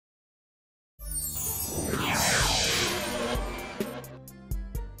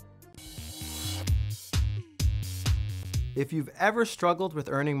If you've ever struggled with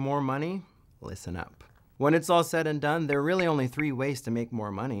earning more money, listen up. When it's all said and done, there are really only 3 ways to make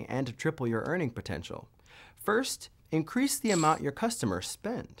more money and to triple your earning potential. First, increase the amount your customers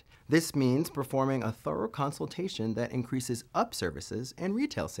spend. This means performing a thorough consultation that increases up services and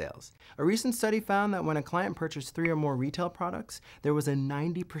retail sales. A recent study found that when a client purchased 3 or more retail products, there was a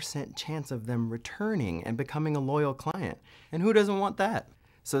 90% chance of them returning and becoming a loyal client. And who doesn't want that?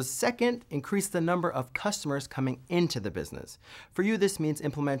 So second, increase the number of customers coming into the business. For you, this means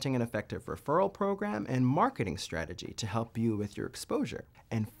implementing an effective referral program and marketing strategy to help you with your exposure.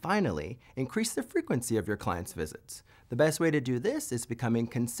 And finally, increase the frequency of your clients' visits. The best way to do this is becoming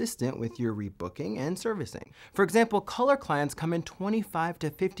consistent with your rebooking and servicing. For example, color clients come in 25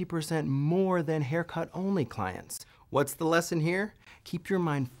 to 50% more than haircut-only clients. What's the lesson here? Keep your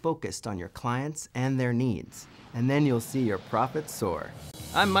mind focused on your clients and their needs, and then you'll see your profits soar.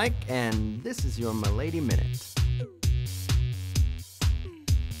 I'm Mike, and this is your Milady Minute.